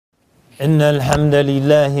إن الحمد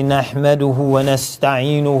لله نحمده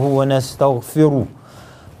ونستعينه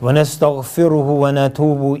ونستغفره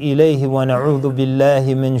ونتوب إليه ونعوذ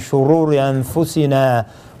بالله من شرور أنفسنا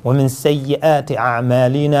ومن سيئات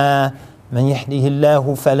أعمالنا. من يهده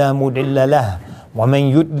الله فلا مضل له ومن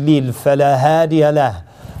يضلل فلا هادي له،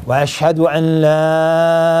 وأشهد أن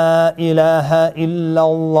لا إله إلا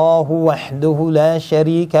الله وحده لا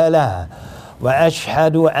شريك له،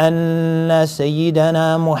 وأشهد أن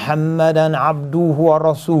سيدنا محمدا عبده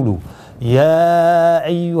ورسوله. يا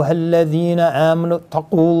أيها الذين آمنوا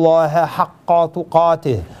اتقوا الله حق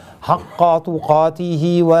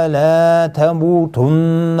تقاته ولا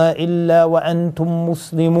تموتن إلا وأنتم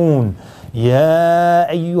مسلمون. يا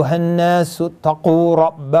أيها الناس اتقوا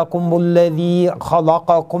ربكم الذي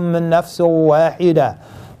خلقكم من نفس واحدة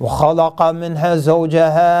وخلق منها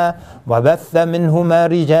زوجها وبث منهما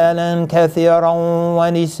رجالا كثيرا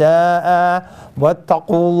ونساء،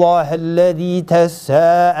 واتقوا الله الذي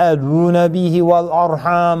تساءلون به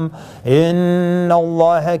والأرحام إن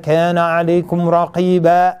الله كان عليكم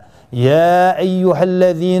رقيبا. يا أيها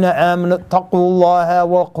الذين آمنوا اتقوا الله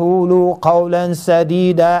وقولوا قولا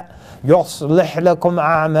سديدا يصلح لكم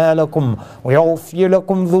أعمالكم ويغفر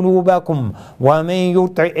لكم ذنوبكم، ومن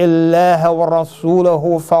يطع الله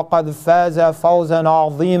ورسوله فقد فاز فوزا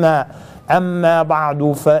عظيما. أما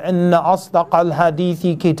بعد، فإن أصدق الحديث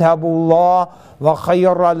كتاب الله،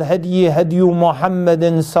 وخير الهدي هدي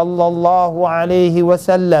محمد صلى الله عليه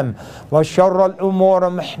وسلم، وشر الأمور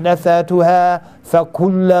محدثاتها،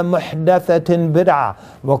 فكل محدثة بدعة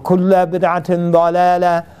وكل بدعة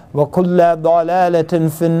ضلالة وكل ضلالة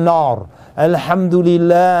في النار. الحمد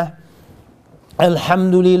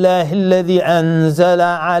لله الذي أنزل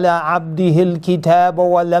على عبده الكتاب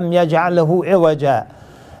ولم يجعله عوجا.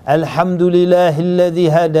 الحمد لله الذي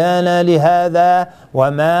هدانا لهذا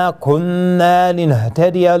وما كنا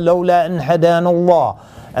لنهتدي لولا أن هدانا الله.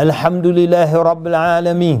 الحمد لله رب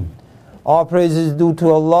العالمين. All praise is due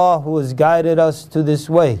to Allah, who has guided us to this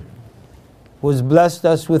way, who has blessed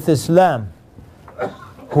us with Islam,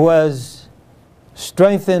 who has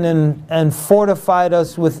strengthened and fortified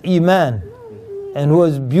us with Iman, and who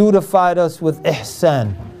has beautified us with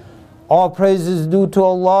Ihsan. All praise is due to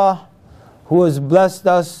Allah, who has blessed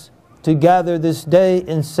us to gather this day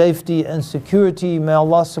in safety and security. May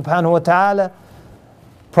Allah subhanahu wa ta'ala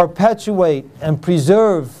perpetuate and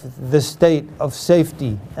preserve the state of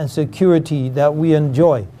safety and security that we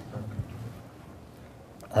enjoy.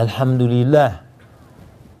 Alhamdulillah.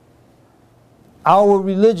 Our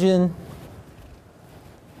religion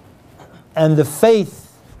and the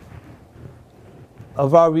faith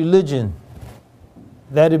of our religion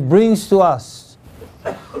that it brings to us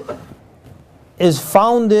is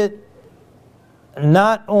founded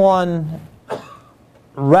not on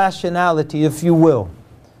rationality, if you will.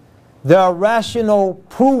 There are rational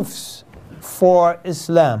proofs for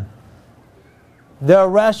Islam. There are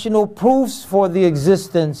rational proofs for the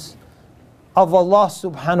existence of Allah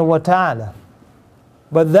subhanahu wa ta'ala.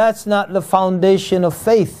 But that's not the foundation of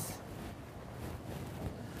faith.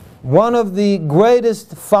 One of the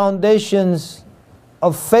greatest foundations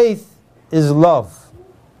of faith is love.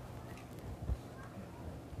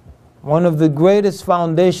 One of the greatest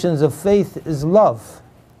foundations of faith is love.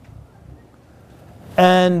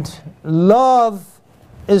 And love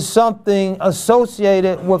is something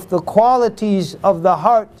associated with the qualities of the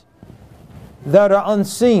heart that are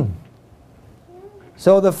unseen.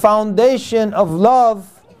 So the foundation of love,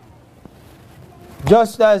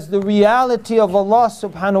 just as the reality of Allah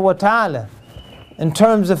subhanahu wa ta'ala in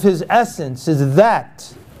terms of His essence is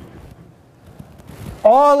that.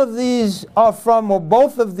 All of these are from, or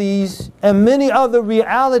both of these, and many other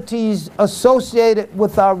realities associated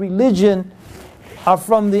with our religion are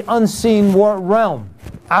from the unseen realm,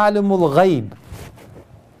 alimul ghaib.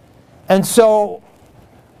 And so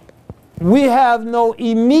we have no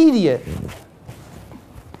immediate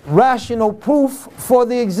rational proof for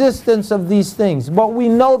the existence of these things, but we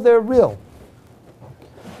know they're real.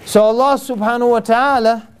 So Allah subhanahu wa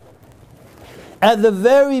ta'ala, at the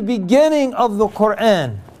very beginning of the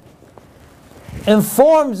Quran,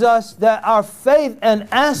 informs us that our faith, an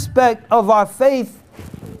aspect of our faith,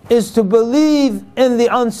 is to believe in the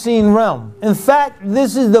unseen realm. In fact,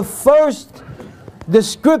 this is the first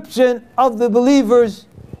description of the believers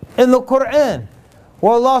in the Quran,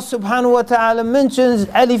 where Allah subhanahu wa ta'ala mentions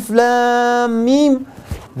Alif Lam Mim,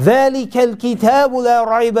 ذَلِكَ الْكِتَابُ لَا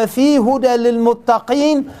رَيْبَ فِيهِ هُدًى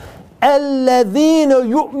لِلْمُتَّقِينَ الَّذِينَ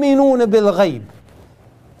يُؤْمِنُونَ بِالْغَيْبِ.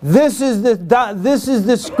 This is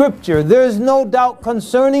the scripture. There is no doubt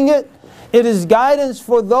concerning it. It is guidance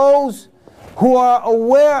for those who are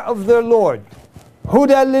aware of their Lord.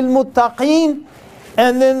 Huda lil-muttaqeen,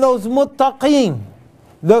 and then those muttaqeen.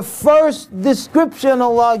 The first description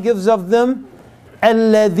Allah gives of them,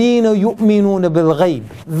 الَّذِينَ يُؤْمِنُونَ بِالْغَيْبِ,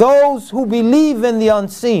 those who believe in the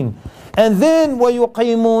unseen. And then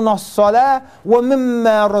وَيُقِيمُونَ الصَّلَاةِ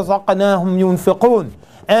وَمِمَّا رَزَقْنَاهُمْ يُنْفِقُونَ,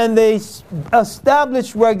 and they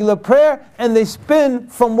establish regular prayer and they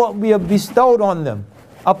spend from what we have bestowed on them,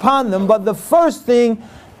 upon them. But the first thing,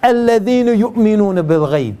 الَّذِينَ يُؤْمِنُونَ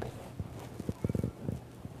بِالْغَيْبِ.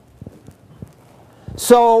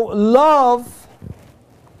 So love,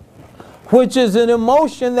 which is an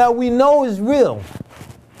emotion that we know is real,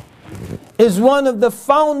 is one of the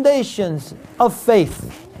foundations of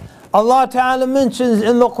faith. Allah Ta'ala mentions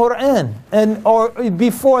in the Quran, or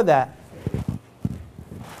before that.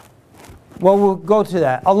 Well, we'll go to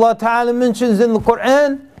that. Allah Ta'ala mentions in the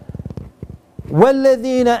Quran,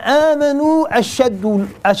 وَالَّذِينَ آمَنُوا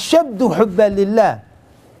أَشَدُّ حُبًّا لِلَّهِ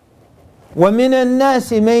وَمِنَ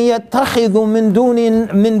النَّاسِ مَنْ يَتَّخِذُ مِنْ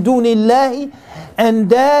دُونِ اللَّهِ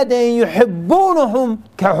أَنْدَادًا يُحِبُّونَهُمْ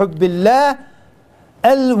كَحُبِّ اللَّهِ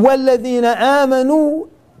وَالَّذِينَ آمَنُوا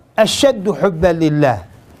أَشَدُّ حُبًّا لِلَّهِ.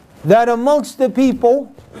 That amongst the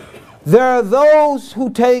people, there are those who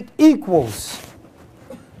take equals,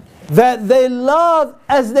 that they love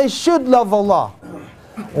as they should love Allah.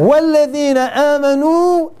 وَالَّذِينَ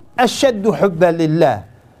آمَنُوا أَشَدُّ حُبًّا لِلَّهِ.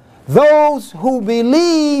 Those who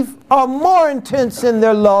believe are more intense in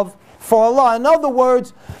their love for Allah. In other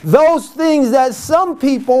words, those things that some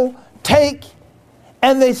people take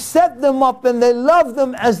and they set them up and they love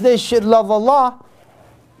them as they should love Allah,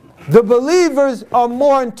 the believers are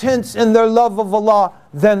more intense in their love of Allah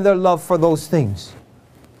than their love for those things.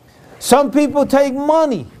 Some people take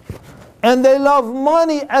money and they love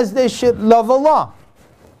money as they should love Allah.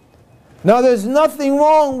 Now there's nothing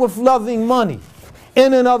wrong with loving money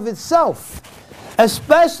in and of itself,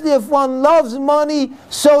 especially if one loves money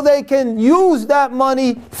so they can use that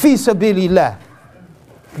money fi sabilillah.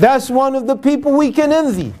 That's one of the people we can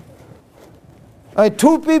envy.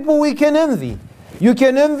 Two people we can envy. You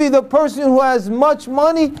can envy the person who has much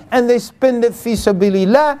money and they spend it fi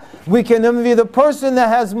sabilillah. We can envy the person that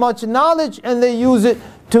has much knowledge and they use it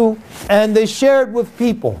and they share it with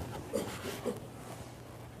people.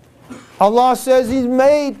 Allah says He's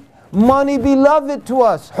made money beloved to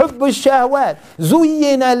us. حب الشهوات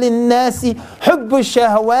زين للناس حب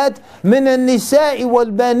الشهوات من النساء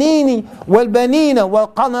والبنين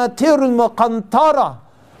والقناطير المقنطرة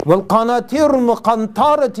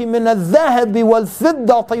من الذهب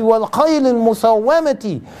والفضة والخيل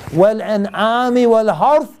المسومة والأنعام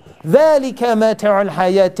والحرث ذلك متاع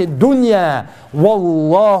الحياة الدنيا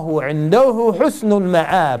والله عنده حسن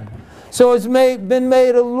المآب. So it's been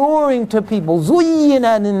made alluring to people. زُيِّنَ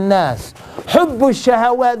لِلنَّاسِ حُبُّ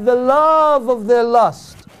الشَّهَوَاتِ, the love of their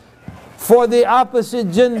lust for the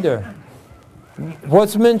opposite gender.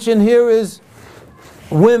 What's mentioned here is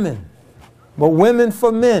women, but women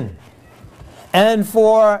for men and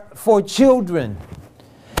for children,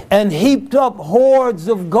 and heaped up hoards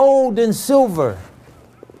of gold and silver.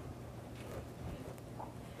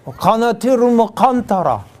 وَقَنَاطِيرُ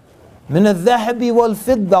الْمُقَنْطَرَةِ من الذهب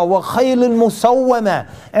والفضة وخيل المسومة,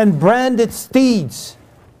 and branded steeds,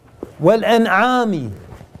 والأنعام,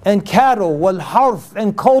 and cattle, والحرث,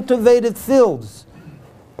 and cultivated fields.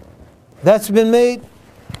 That's been made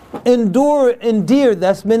endeared,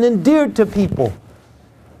 that's been endeared to people.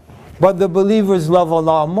 But the believers love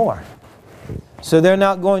Allah more. So they're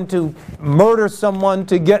not going to murder someone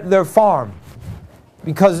to get their farm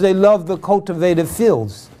because they love the cultivated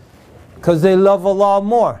fields, because they love Allah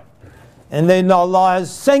more. And they know Allah has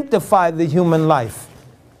sanctified the human life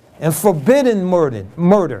and forbidden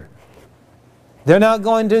murder. They're not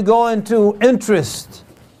going to go into interest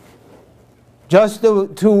just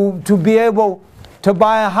to be able to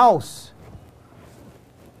buy a house.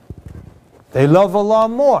 They love Allah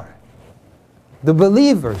more. The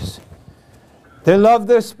believers, they love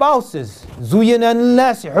their spouses. زُيِّنَ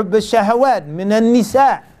لِلنَّاسِ حُبُّ الشَّهَوَاتِ مِنَ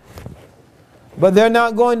النِّسَاءِ. But they're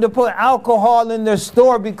not going to put alcohol in their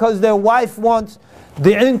store because their wife wants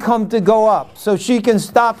the income to go up, so she can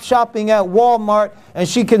stop shopping at Walmart and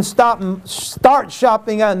she can start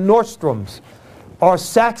shopping at Nordstrom's or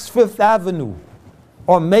Saks Fifth Avenue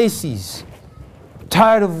or Macy's.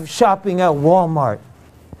 Tired of shopping at Walmart.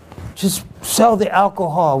 Just sell the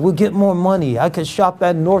alcohol. We'll get more money. I can shop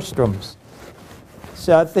at Nordstrom's.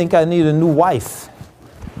 So I think I need a new wife.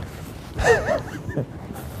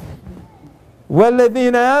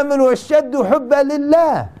 وَالَّذِينَ آمَنُوا أَشَدُّ حُبًّا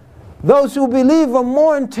لِلَّهِ. Those who believe are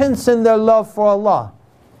more intense in their love for Allah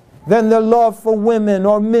than their love for women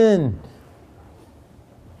or men.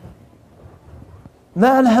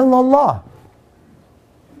 La ilaha illallah.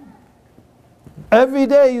 Every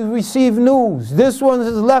day you receive news. This one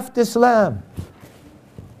has left Islam.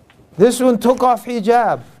 This one took off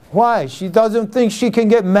hijab. Why? She doesn't think she can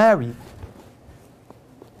get married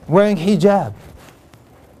wearing hijab.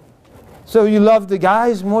 So you love the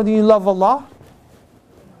guys more than you love Allah?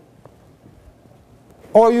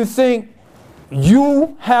 Or you think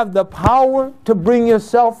you have the power to bring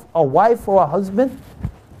yourself a wife or a husband?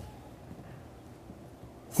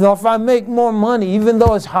 So if I make more money, even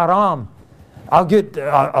though it's haram, I'll get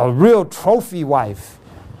a real trophy wife.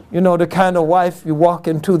 You know, the kind of wife you walk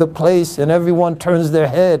into the place and everyone turns their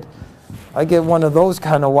head. I get one of those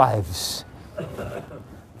kind of wives.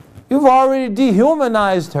 You've already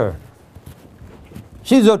dehumanized her.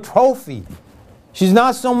 She's a trophy. She's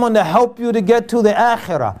not someone to help you to get to the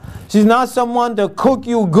akhirah. She's not someone to cook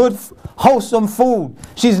you good, wholesome food.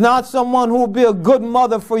 She's not someone who will be a good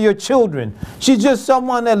mother for your children. She's just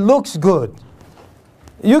someone that looks good.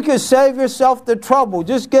 You can save yourself the trouble.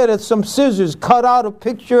 Just get some scissors, cut out a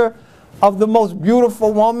picture of the most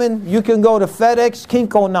beautiful woman. You can go to FedEx,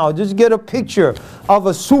 Kinko now. Just get a picture of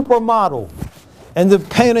a supermodel and then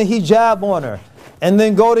paint a hijab on her. And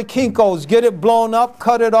then go to Kinko's, get it blown up,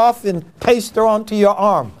 cut it off, and paste her onto your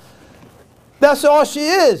arm. That's all she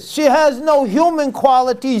is. She has no human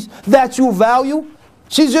qualities that you value.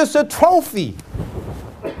 She's just a trophy.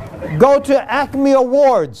 Go to Acme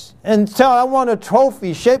Awards and tell, I want a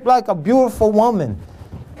trophy shaped like a beautiful woman.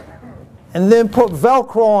 And then put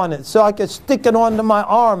Velcro on it so I can stick it onto my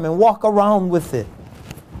arm and walk around with it.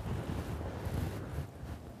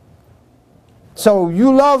 So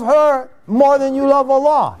you love her more than you love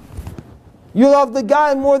Allah. You love the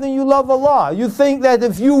guy more than you love Allah. You think that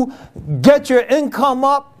if you get your income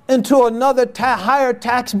up into another higher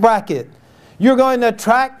tax bracket, you're going to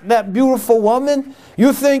attract that beautiful woman?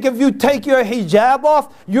 You think if you take your hijab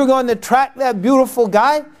off, you're going to attract that beautiful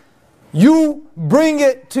guy? You bring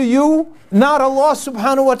it to you, not Allah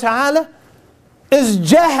subhanahu wa ta'ala. It's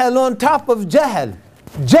jahl on top of jahl.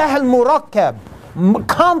 Jahl murakkab.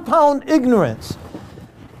 Compound ignorance.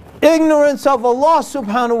 Ignorance of Allah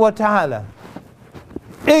subhanahu wa ta'ala.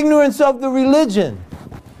 Ignorance of the religion.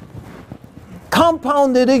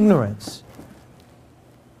 Compounded ignorance.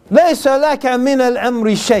 لَيْسَ لَكَ مِنَ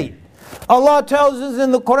الْأَمْرِ شَيْءٍ. Allah tells us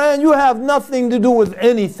in the Quran, you have nothing to do with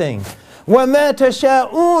anything. وَمَا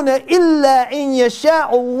تَشَاءُونَ إِلَّا إِن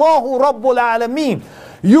يَشَاءُ اللَّهُ رَبُّ الْعَالَمِينَ.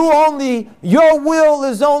 Your will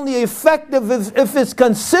is only effective if it's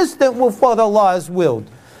consistent with what Allah has willed.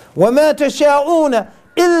 وَمَا تَشَاءُونَ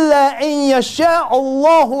إِلَّا إِن يَشَاءُ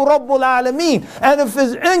اللَّهُ رَبُّ الْعَالَمِينَ. And if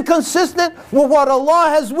it's inconsistent with what Allah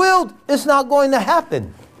has willed, it's not going to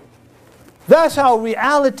happen. That's how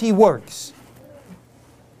reality works.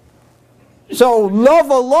 So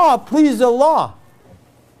love Allah, please Allah.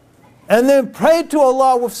 And then pray to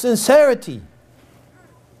Allah with sincerity.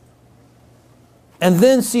 And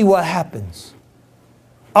then see what happens.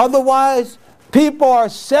 Otherwise, people are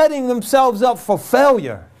setting themselves up for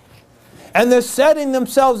failure. And they're setting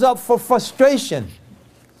themselves up for frustration.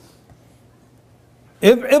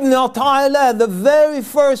 Ibn Ata'illah, the very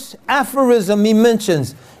first aphorism he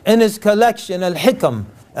mentions in his collection, Al-Hikam,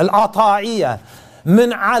 Al-Ata'iyah,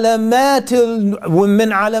 من علامات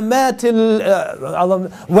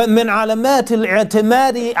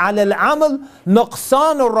الاعتماد على العمل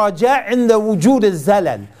نقصان الرجاء عند وجود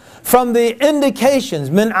الزلل. From the indications,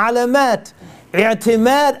 من علامات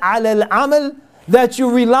اعتماد على العمل, that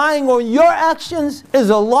you're relying on your actions, is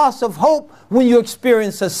a loss of hope when you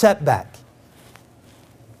experience a setback.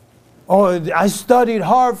 Or I studied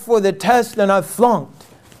hard for the test and I flunked.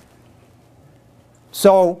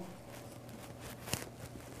 So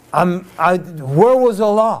where was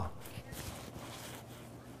Allah?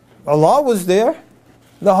 Allah was there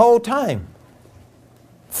the whole time.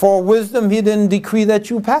 For wisdom, He didn't decree that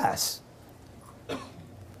you pass.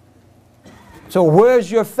 So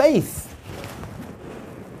where's your faith?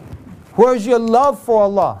 Where's your love for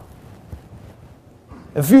Allah?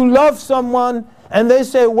 If you love someone and they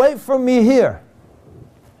say, wait for me here,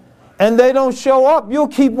 and they don't show up, you'll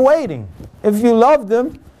keep waiting. If you love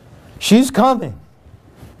them, she's coming.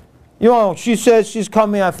 You know, she says she's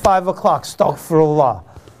coming at 5 o'clock. Astaghfirullah.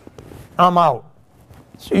 I'm out.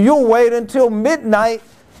 So you'll wait until midnight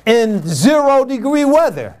in 0-degree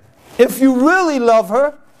weather. If you really love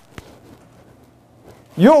her,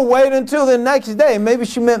 you'll wait until the next day. Maybe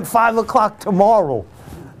she meant 5 o'clock tomorrow.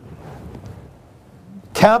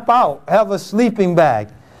 Camp out. Have a sleeping bag.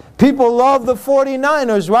 People love the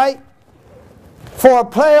 49ers, right? For a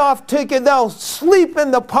playoff ticket, they'll sleep in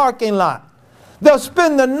the parking lot. They'll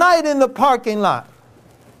spend the night in the parking lot.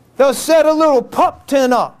 They'll set a little pup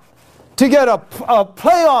tent up to get a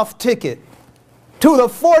playoff ticket. to the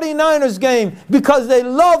 49ers game because they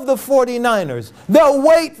love the 49ers. They'll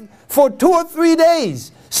wait for 2 or 3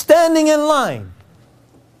 days standing in line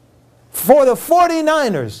for the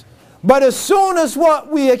 49ers. But as soon as what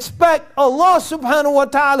we expect Allah subhanahu wa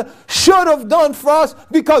ta'ala should have done for us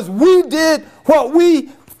because we did what we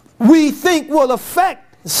think will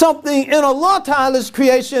affect something in Allah ta'ala's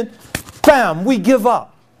creation, bam, we give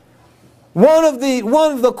up. One of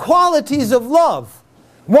the qualities of love,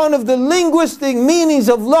 one of the linguistic meanings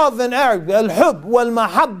of love in Arabic, al-hub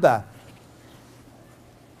wal-mahabba,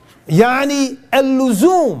 yani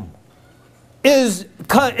al-luzum, is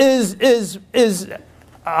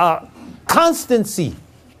constancy.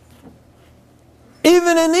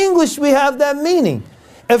 Even in English we have that meaning.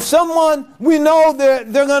 If someone, we know they're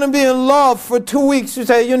going to be in love for 2 weeks, you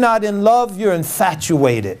say, you're not in love, you're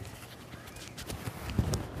infatuated.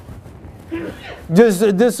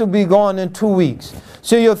 This will be gone in 2 weeks.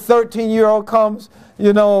 So your 13-year-old comes,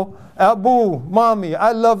 you know, Abu, Mommy,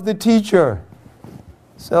 I love the teacher.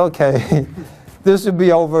 So, okay, this will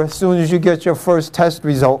be over as soon as you get your first test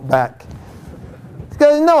result back.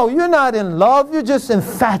 Because no, you're not in love, you're just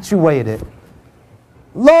infatuated.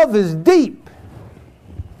 Love is deep.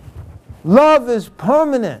 Love is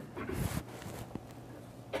permanent.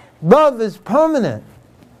 Love is permanent.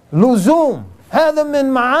 لزوم هذا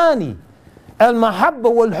من معاني المحبة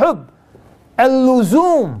والحب.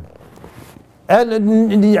 اللزوم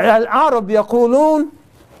العرب يقولون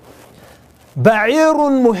بعير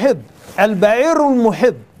محب. البعير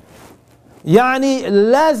المحب يعني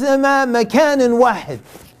لازم مكان واحد.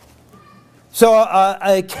 So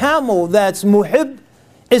a camel that's muhib,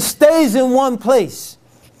 it stays in one place.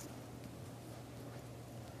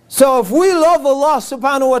 So if we love Allah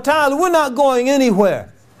subhanahu wa ta'ala, we're not going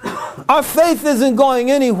anywhere. Our faith isn't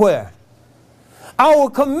going anywhere. Our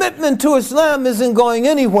commitment to Islam isn't going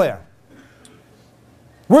anywhere.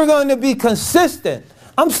 We're going to be consistent.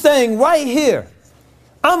 I'm staying right here.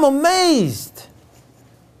 I'm amazed.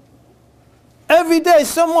 Every day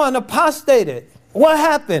someone apostated. What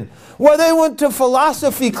happened? Well, they went to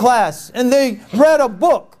philosophy class and they read a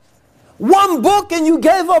book. One book and you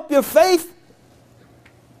gave up your faith?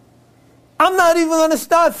 I'm not even going to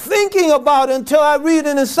start thinking about it until I read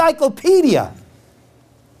an encyclopedia.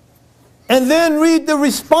 And then read the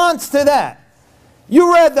response to that.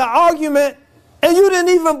 You read the argument and you didn't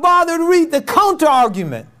even bother to read the counter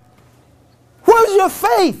argument. Where's your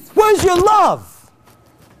faith? Where's your love?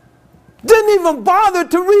 Didn't even bother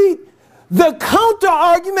to read the counter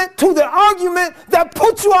argument to the argument that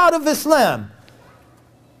puts you out of Islam.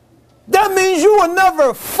 That means you were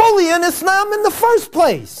never fully in Islam in the first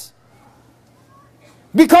place.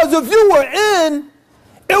 Because if you were in,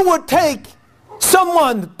 it would take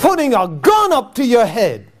someone putting a gun up to your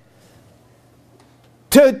head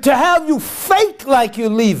to have you fake like you're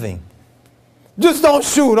leaving. Just don't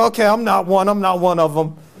shoot. Okay, I'm not one of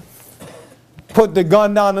them. Put the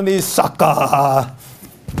gun down on these sucker.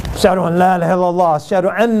 Shadu an la ilaha illallah.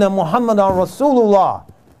 Shadu anna Muhammadan Rasulullah.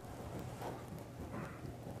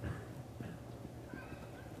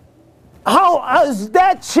 How is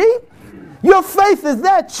that cheap? Your faith is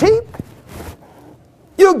that cheap?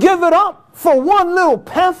 You give it up for one little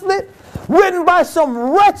pamphlet written by some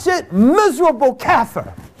wretched, miserable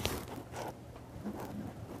kafir.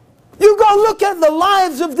 You go look at the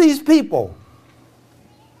lives of these people.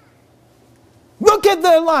 Look at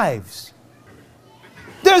their lives.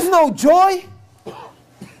 There's no joy.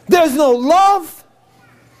 There's no love.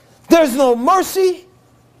 There's no mercy.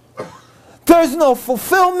 There's no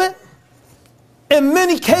fulfillment. In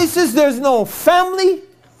many cases, there's no family,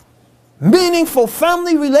 meaningful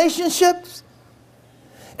family relationships.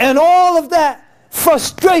 And all of that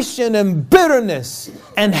frustration and bitterness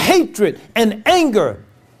and hatred and anger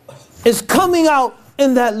is coming out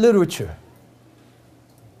in that literature.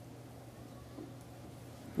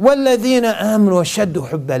 وَالَّذِينَ آمَنُوا أَشَدُّ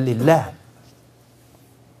حُبًّا لِلَّهِ.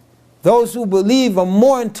 Those who believe are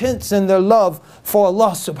more intense in their love for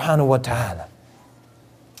Allah subhanahu wa ta'ala.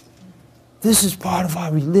 This is part of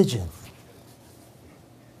our religion.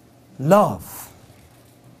 Love.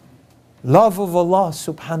 Love of Allah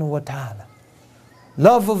subhanahu wa ta'ala.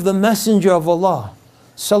 Love of the Messenger of Allah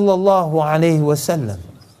sallallahu alayhi wa sallam.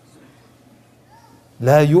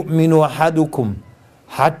 لا يؤمن أحدكم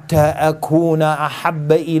حتى أكون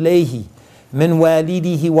أحب إليه من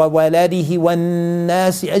والده وولده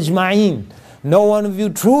والناس أجمعين. No one of you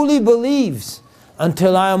truly believes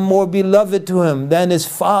until I am more beloved to him than his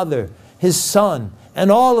father, his son,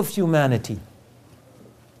 and all of humanity.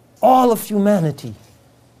 All of humanity.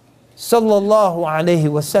 Sallallahu alayhi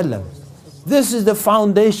wa sallam. This is the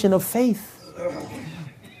foundation of faith.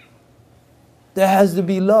 There has to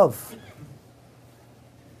be love.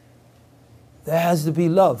 There has to be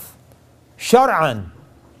love. شرعا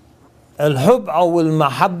الحب أو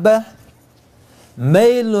المحبة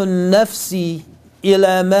ميل النفس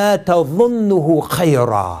إلى ما تظنه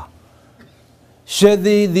خيرا. So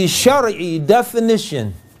the Shari'i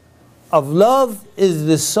definition of love is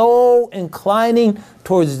the soul inclining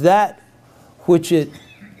towards that which it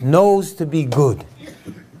knows to be good.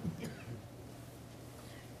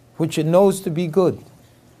 Which it knows to be good.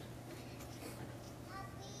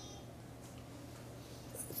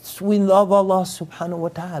 So we love Allah subhanahu wa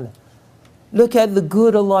ta'ala. Look at the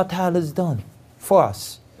good Allah ta'ala has done for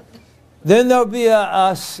us. Then there'll be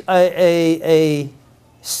a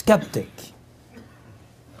skeptic.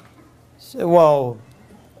 Say, well,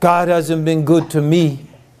 God hasn't been good to me.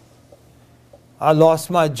 I lost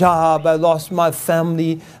my job, I lost my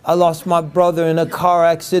family, I lost my brother in a car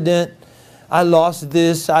accident, I lost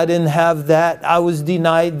this, I didn't have that, I was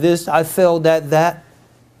denied this, I failed at that.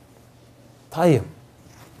 Tayyib.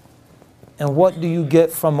 And what do you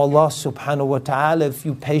get from Allah subhanahu wa ta'ala if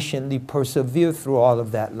you patiently persevere through all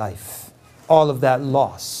of that life, all of that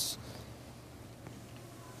loss?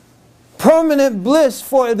 Permanent bliss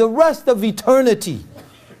for the rest of eternity.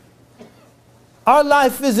 Our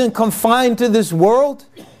life isn't confined to this world.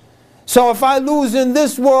 So if I lose in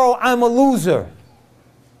this world, I'm a loser.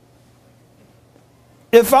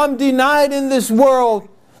 If I'm denied in this world,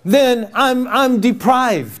 then I'm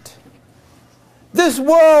deprived. This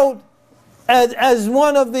world, as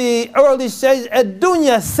one of the early says,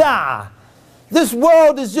 ad-dunya sa'a. This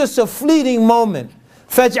world is just a fleeting moment.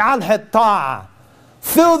 فَاجْعَلْهَا الطَّاعَةِ.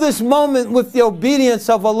 Fill this moment with the obedience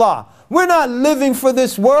of Allah. We're not living for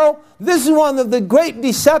this world. This is one of the great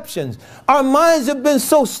deceptions. Our minds have been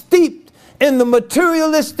so steeped in the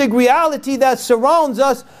materialistic reality that surrounds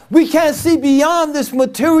us, we can't see beyond this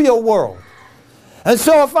material world. And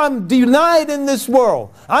so if I'm denied in this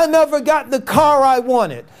world, I never got the car I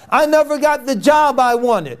wanted, I never got the job I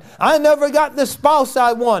wanted, I never got the spouse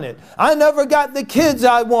I wanted, I never got the kids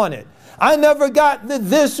I wanted, I never got the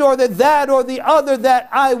this or the that or the other that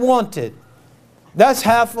I wanted. That's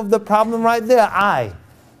half of the problem right there, I.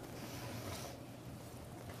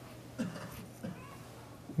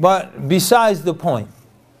 But besides the point.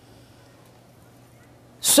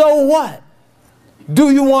 So what?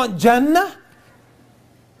 Do you want Jannah?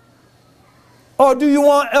 Or do you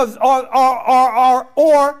want,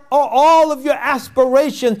 or all of your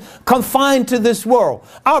aspirations confined to this world?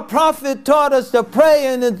 Our Prophet taught us to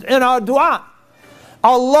pray in our dua.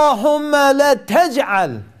 Allahumma la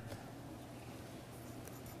taj'al.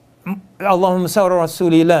 Allahumma salli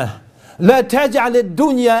rasulillah. لا تجعل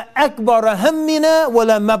الدنيا أكبر همنا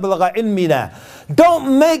ولا مبلغ علمنا.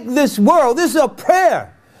 Don't make this world, this is a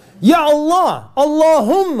prayer. Ya Allah,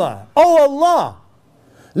 Allahumma, oh Allah.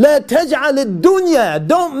 لا تجعل الدنيا,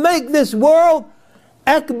 don't make this world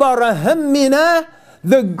أكبر همنا,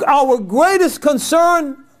 our greatest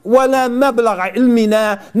concern, ولا مبلغ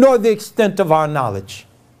علمنا, nor the extent of our knowledge.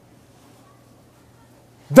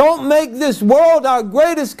 Don't make this world our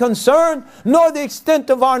greatest concern, nor the extent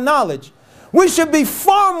of our knowledge. We should be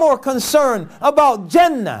far more concerned about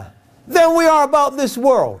Jannah than we are about this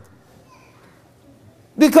world.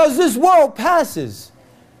 Because this world passes.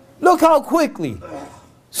 Look how quickly.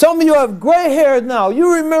 Some of you have gray hair now.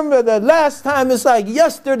 You remember the last time, it's like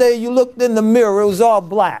yesterday you looked in the mirror, it was all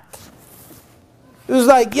black. It was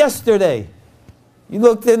like yesterday. You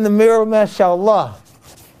looked in the mirror, mashallah.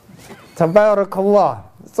 Tabarakallah.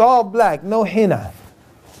 It's all black, no henna.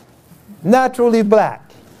 Naturally black.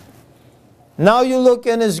 Now you look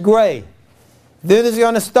and it's gray. Then it's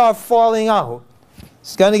going to start falling out.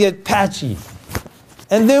 It's going to get patchy.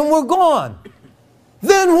 And then we're gone.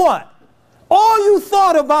 Then what? All you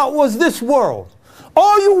thought about was this world.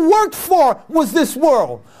 All you worked for was this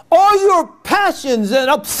world. All your passions and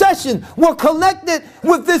obsessions were connected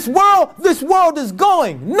with this world. This world is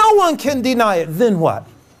going. No one can deny it. Then what?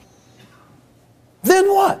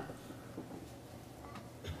 Then what?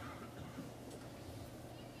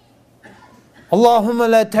 Allahumma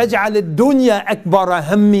la taj'al ad-dunya akbara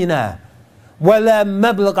hammina wa la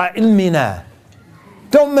mablagha ilmina.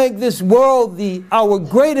 Don't make this world our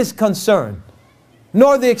greatest concern,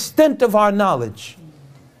 nor the extent of our knowledge.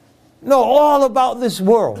 No, all about this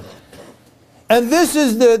world. And this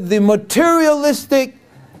is the materialistic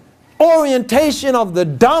orientation of the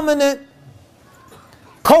dominant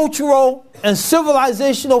cultural and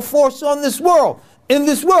civilizational force on this world. In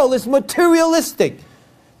this world, it's materialistic.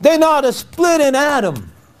 They know how to split an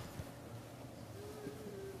atom.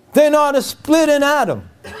 They know how to split an atom.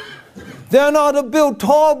 They know how to build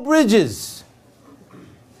tall bridges.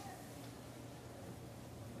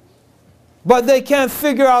 but they can't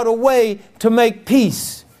figure out a way to make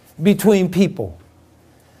peace between people.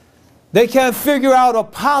 They can't figure out a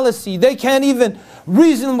policy. They can't even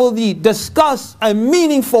reasonably discuss a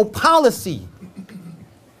meaningful policy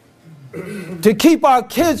to keep our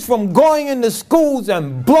kids from going into schools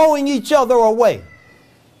and blowing each other away,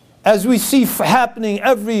 as we see happening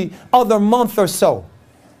every other month or so.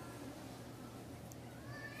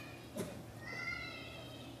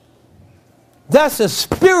 That's a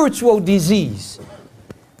spiritual disease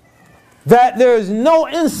that there is no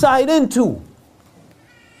insight into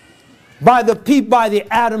by the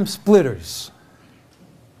atom splitters.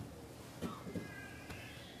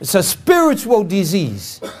 It's a spiritual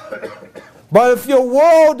disease. But if your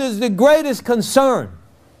world is the greatest concern,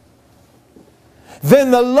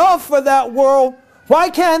 then the love for that world, why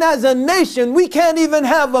can't as a nation, we can't even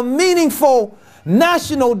have a meaningful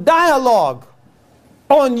national dialogue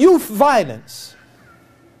on youth violence?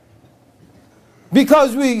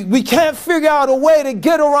 Because we can't figure out a way to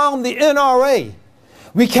get around the NRA.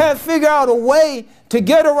 We can't figure out a way to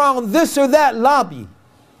get around this or that lobby.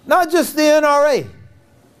 Not just the NRA.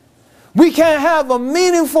 We can't have a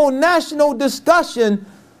meaningful national discussion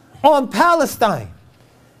on Palestine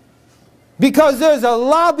because there's a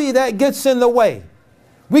lobby that gets in the way.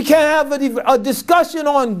 We can't have a discussion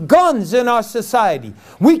on guns in our society.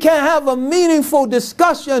 We can't have a meaningful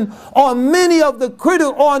discussion on many of the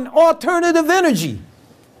on alternative energy.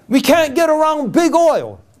 We can't get around big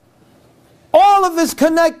oil. All of it's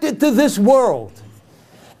connected to this world.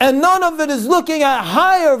 And none of it is looking at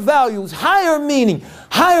higher values, higher meaning,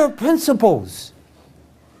 higher principles.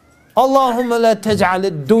 Allahumma la taj'al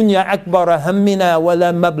ad-dunya akbara hammina wa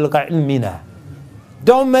la mablagha ilmina.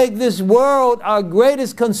 Don't make this world our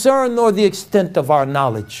greatest concern nor the extent of our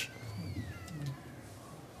knowledge.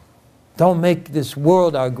 Don't make this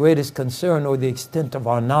world our greatest concern or the extent of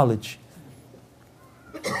our knowledge.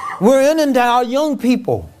 We're into our young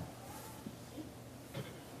people.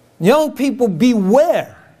 Young people,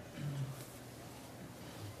 beware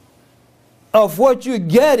of what you're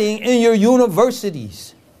getting in your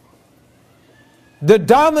universities. The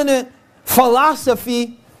dominant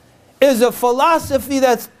philosophy is a philosophy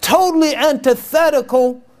that's totally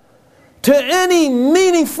antithetical to any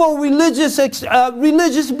meaningful religious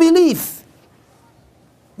belief.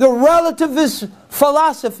 The relativist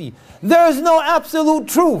philosophy. There is no absolute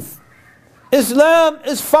truth. Islam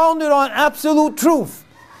is founded on absolute truth,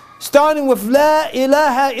 starting with La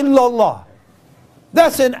ilaha illallah.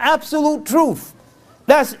 That's an absolute truth.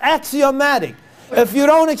 That's axiomatic. If you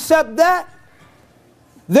don't accept that,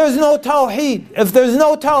 there's no tawheed. If there's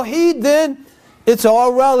no tawheed, then it's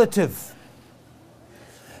all relative.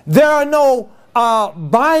 There are no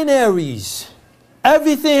binaries.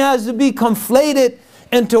 Everything has to be conflated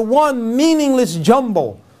into one meaningless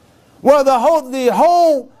jumble, where the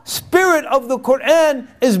whole spirit of the Quran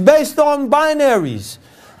is based on binaries.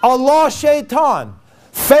 Allah, shaitan,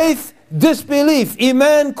 faith, disbelief,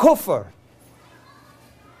 iman, kufr,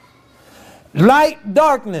 light,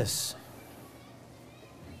 darkness,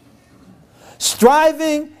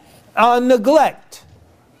 striving, neglect,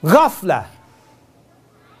 ghafla.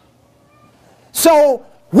 So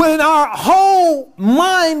when our whole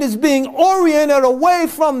mind is being oriented away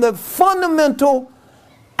from the fundamental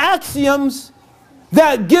axioms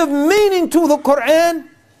that give meaning to the Quran,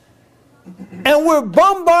 and we're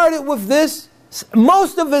bombarded with this,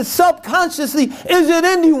 most of it subconsciously, is it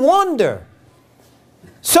any wonder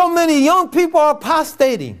so many young people are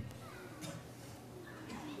apostating?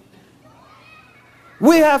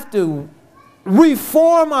 We have to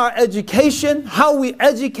reform our education, how we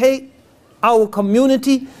educate our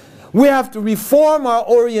community. We have to reform our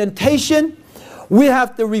orientation. We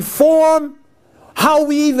have to reform how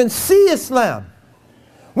we even see Islam.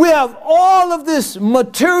 We have all of this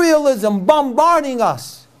materialism bombarding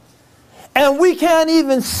us, and we can't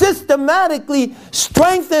even systematically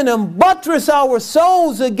strengthen and buttress our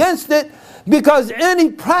souls against it, because any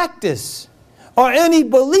practice or any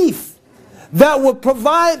belief that would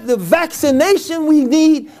provide the vaccination we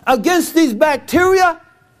need against these bacteria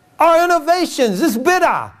are innovations. It's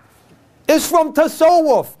bid'ah. It's from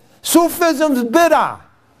tasawwuf. Sufism's bid'ah.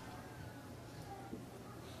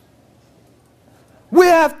 We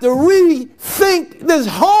have to rethink this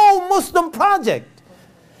whole Muslim project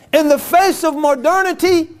in the face of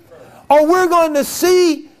modernity, or we're going to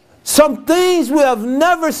see some things we have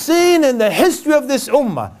never seen in the history of this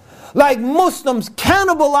ummah. Like Muslims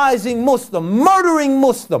cannibalizing Muslims, murdering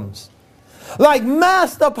Muslims. Like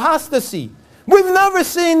mass apostasy. We've never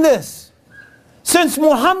seen this since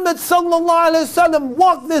Muhammad sallallahu alaihi wasallam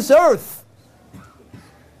walked this earth.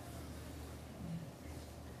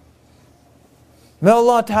 May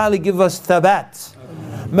Allah Ta'ala give us thabat.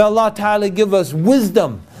 May Allah Ta'ala give us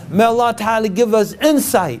wisdom. May Allah Ta'ala give us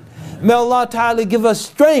insight. May Allah Ta'ala give us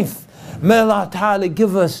strength. May Allah Ta'ala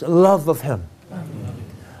give us love of Him.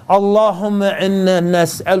 Allahumma inna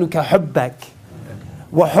nas'aluka hubbak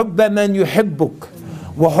wa hubba man yuhibbuk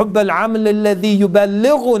wa hubba al-amal alladhi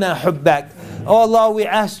yuballighuna hubbak. Oh Allah, we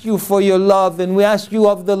ask you for your love, and we ask you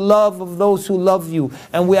of the love of those who love you,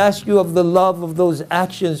 and we ask you of the love of those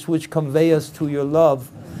actions which convey us to your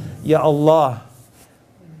love. Ya Allah,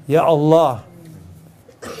 Ya Allah,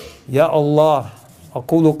 Ya Allah.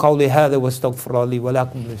 أقول قولي هذا واستغفر لي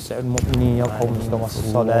ولكم ولسائر المؤمنين يرحمكم الله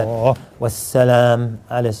الصلاة والسلام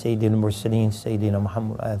على سيدنا المرسلين سيدنا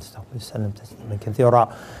محمد وآله وصحبه وسلم تسليما كثيرا.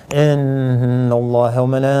 إن الله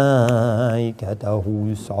وملائكته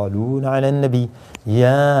يصلون على النبي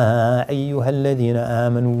يا أيها الذين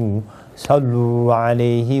آمنوا صلوا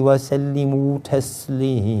عليه وسلموا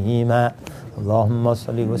تسليما. اللهم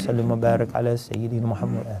صل وسلم وبارك على سيدنا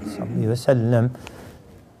محمد وآله وصحبه وسلم.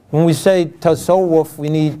 When we say tasawwuf, we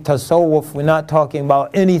need tasawwuf. We're not talking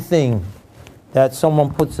about anything that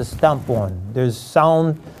someone puts a stamp on. There's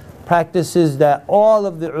sound practices that all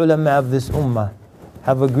of the ulama of this ummah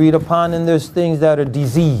have agreed upon, and there's things that are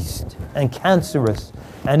diseased and cancerous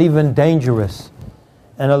and even dangerous.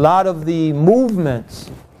 And a lot of the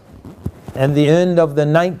movements and the end of the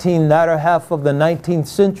latter half of the 19th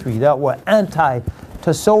century that were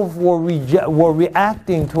anti-tasawwuf were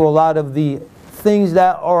reacting to a lot of the things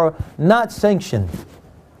that are not sanctioned,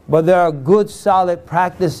 but there are good solid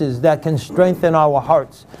practices that can strengthen our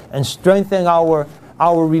hearts and strengthen our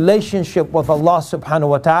relationship with Allah subhanahu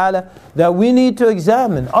wa ta'ala that we need to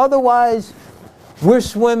examine. Otherwise, we're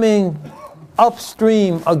swimming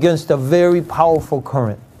upstream against a very powerful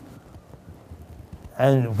current.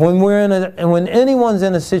 And when anyone's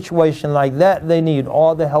in a situation like that, they need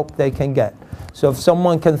all the help they can get. So if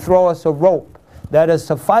someone can throw us a rope that has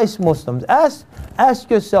sufficed Muslims, ask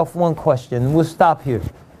yourself one question, and we'll stop here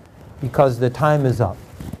because the time is up.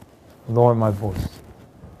 Lower my voice.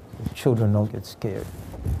 The children don't get scared.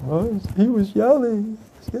 Oh, he was yelling.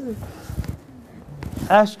 Scared.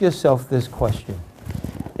 Ask yourself this question.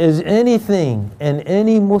 Is anything in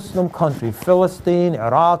any Muslim country, Philistine,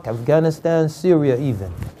 Iraq, Afghanistan, Syria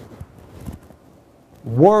even,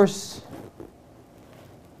 worse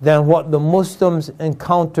than what the Muslims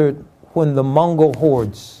encountered when the Mongol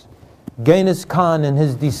hordes, Genghis Khan and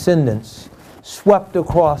his descendants, swept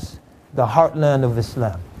across the heartland of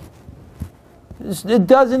Islam? It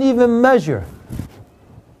doesn't even measure.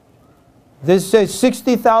 They say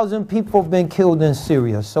 60,000 people have been killed in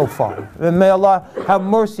Syria so far. And may Allah have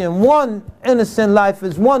mercy. And one innocent life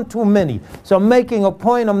is one too many. So I'm making a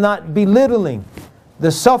point, I'm not belittling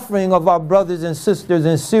the suffering of our brothers and sisters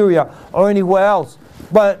in Syria or anywhere else.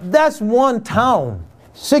 But that's one town.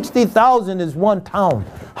 60,000 is one town.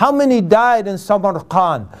 How many died in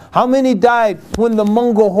Samarkand? How many died when the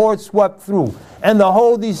Mongol horde swept through? And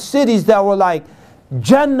these cities that were like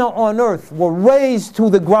Jannah on earth were razed to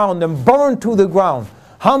the ground and burned to the ground.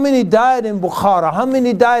 How many died in Bukhara? How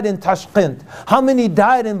many died in Tashkent? How many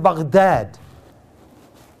died in Baghdad?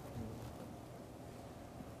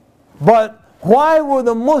 But why were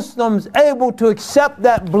the Muslims able to accept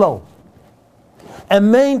that blow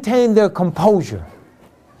and maintain their composure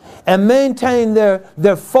and maintain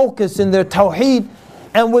their focus and their tawheed,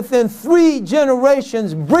 and within 3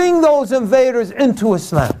 generations bring those invaders into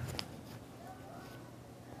Islam?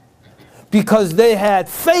 Because they had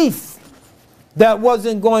faith that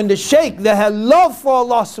wasn't going to shake. They had love for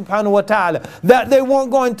Allah subhanahu wa ta'ala, that they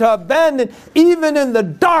weren't going to abandon even in the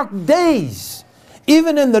dark days.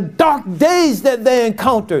 Even in the dark days that they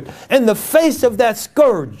encountered in the face of that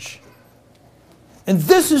scourge. And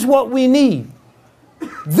this is what we need.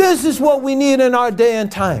 This is what we need in our day and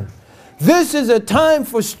time. This is a time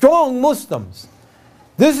for strong Muslims.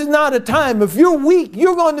 This is not a time, if you're weak,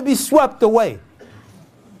 you're going to be swept away.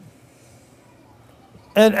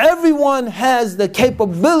 And everyone has the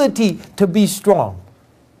capability to be strong.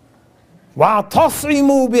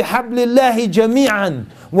 وَاعْتَصِمُوا بِحَبْلِ اللَّهِ جَمِيعًا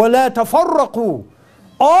وَلَا تَفَرَّقُوا.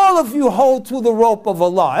 All of you hold to the rope of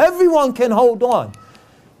Allah. Everyone can hold on.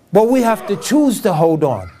 But we have to choose to hold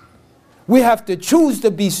on. We have to choose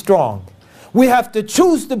to be strong. We have to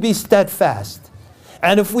choose to be steadfast.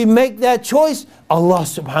 And if we make that choice, Allah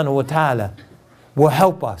subhanahu wa ta'ala will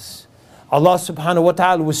help us. Allah subhanahu wa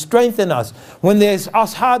ta'ala will strengthen us. When there's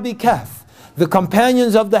Ashabi Kahf, the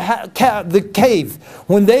companions of the cave,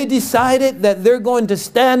 when they decided that they're going to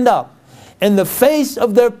stand up in the face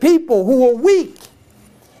of their people who were weak,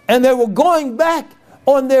 and they were going back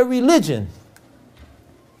on their religion,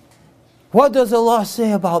 what does Allah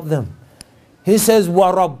say about them? He says,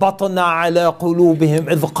 وَرَبَّطْنَا عَلَىٰ قُلُوبِهِمْ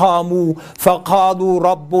إِذْ قَامُوا فَقَالُوا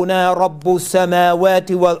رَبُّنَا رَبُّ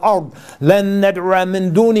السَّمَاوَاتِ وَالْأَرْضِ لَن نَّدْعُوَ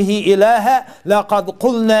مِن دُونِهِ إِلَٰهًا لَقَدْ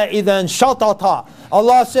قُلْنَا إِذًا شَطَطًا.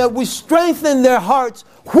 Allah said, we strengthened their hearts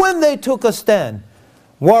when they took a stand.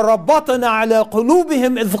 وَرَبَّطْنَا عَلَىٰ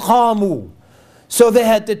قُلُوبِهِمْ إِذْ قَامُوا. So they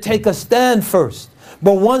had to take a stand first.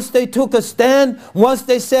 But once they took a stand, once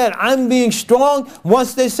they said, I'm being strong,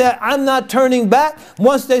 once they said, I'm not turning back,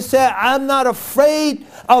 once they said, I'm not afraid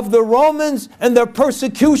of the Romans and their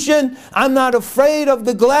persecution, I'm not afraid of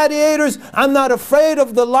the gladiators, I'm not afraid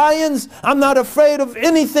of the lions, I'm not afraid of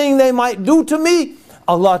anything they might do to me,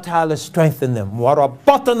 Allah Ta'ala strengthened them.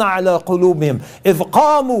 وَرَبَّطْنَا عَلَىٰ قُلُوبِهِمْ إِذْ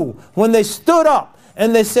قَامُوا. When they stood up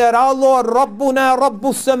and they said, our Lord, رَبُّنَا رَبُّ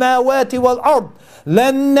السَّمَاوَاتِ وَالْأَرْضِ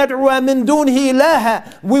لَن نَّدْعُوَ مِن دُونِهِ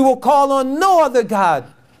إِلَٰهًا. We will call on no other God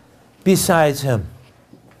besides Him,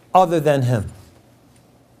 other than Him.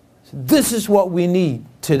 This is what we need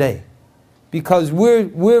today, because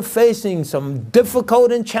we're facing some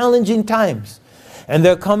difficult and challenging times, and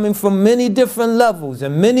they're coming from many different levels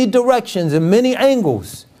and many directions and many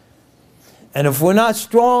angles. And if we're not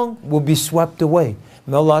strong, we'll be swept away.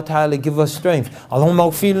 May Allah Ta'ala give us strength. Allahumma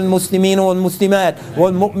اغفر للمسلمين والمسلمات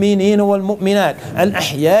والمؤمنين والمؤمنات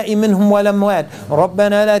الأحياء منهم والأموات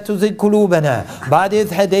ربنا لا تزغ قلوبنا بعد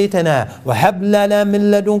إذ هديتنا وهب لنا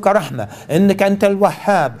من لدنك رحمة إنك أنت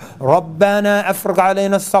الوهاب ربنا أفرغ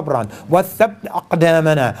علينا صبرا وثبت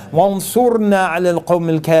أقدامنا وانصرنا على القوم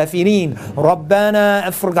الكافرين ربنا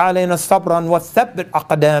أفرغ علينا صبرا وثبت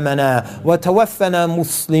أقدامنا وتوفنا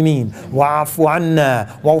مسلمين واعف عنا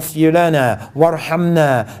واغفر لنا وارحمنا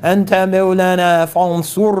أنت مولانا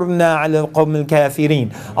فانصرنا على القوم الكافرين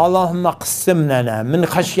اللهم اقسم لنا من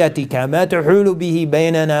خشيتك ما تحول به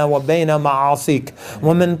بيننا وبين معاصيك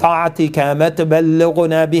ومن طاعتك ما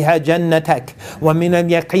تبلغنا بها جنتك ومن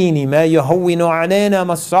اليقين ما يهون علينا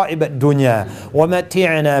مصائب الدنيا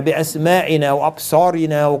ومتعنا بأسمائنا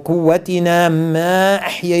وأبصارنا وقوتنا ما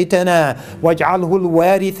أحييتنا واجعله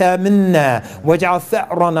الوارث منا واجعل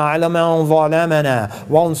ثأرنا على من ظلمنا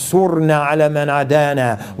وانصرنا على من عادانا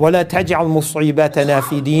ولا تجعل مصيبتنا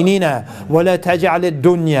في ديننا ولا تجعل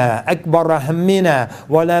الدنيا أكبر همنا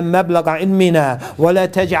ولا مبلغ علمنا ولا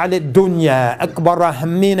تجعل الدنيا أكبر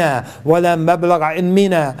همنا ولا مبلغ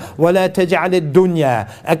علمنا ولا تجعل الدنيا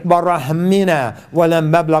أكبر همنا ولا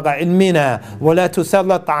مبلغ علمنا ولا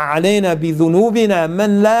تسلط علينا بذنوبنا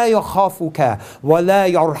من لا يخافك ولا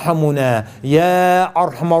يرحمنا يا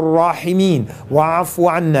أرحم الراحمين واعف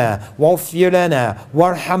عنا واغفر لنا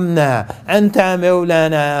وارحمنا أنت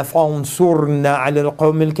مولانا فانصرنا على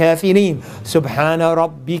القوم الكافرين سبحان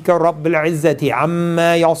ربك رب العزة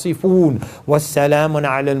عما يصفون والسلام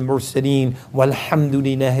على المرسلين والحمد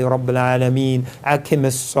لله رب العالمين. أقم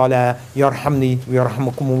الصلاة يرحمني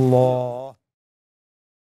ويرحمكم الله.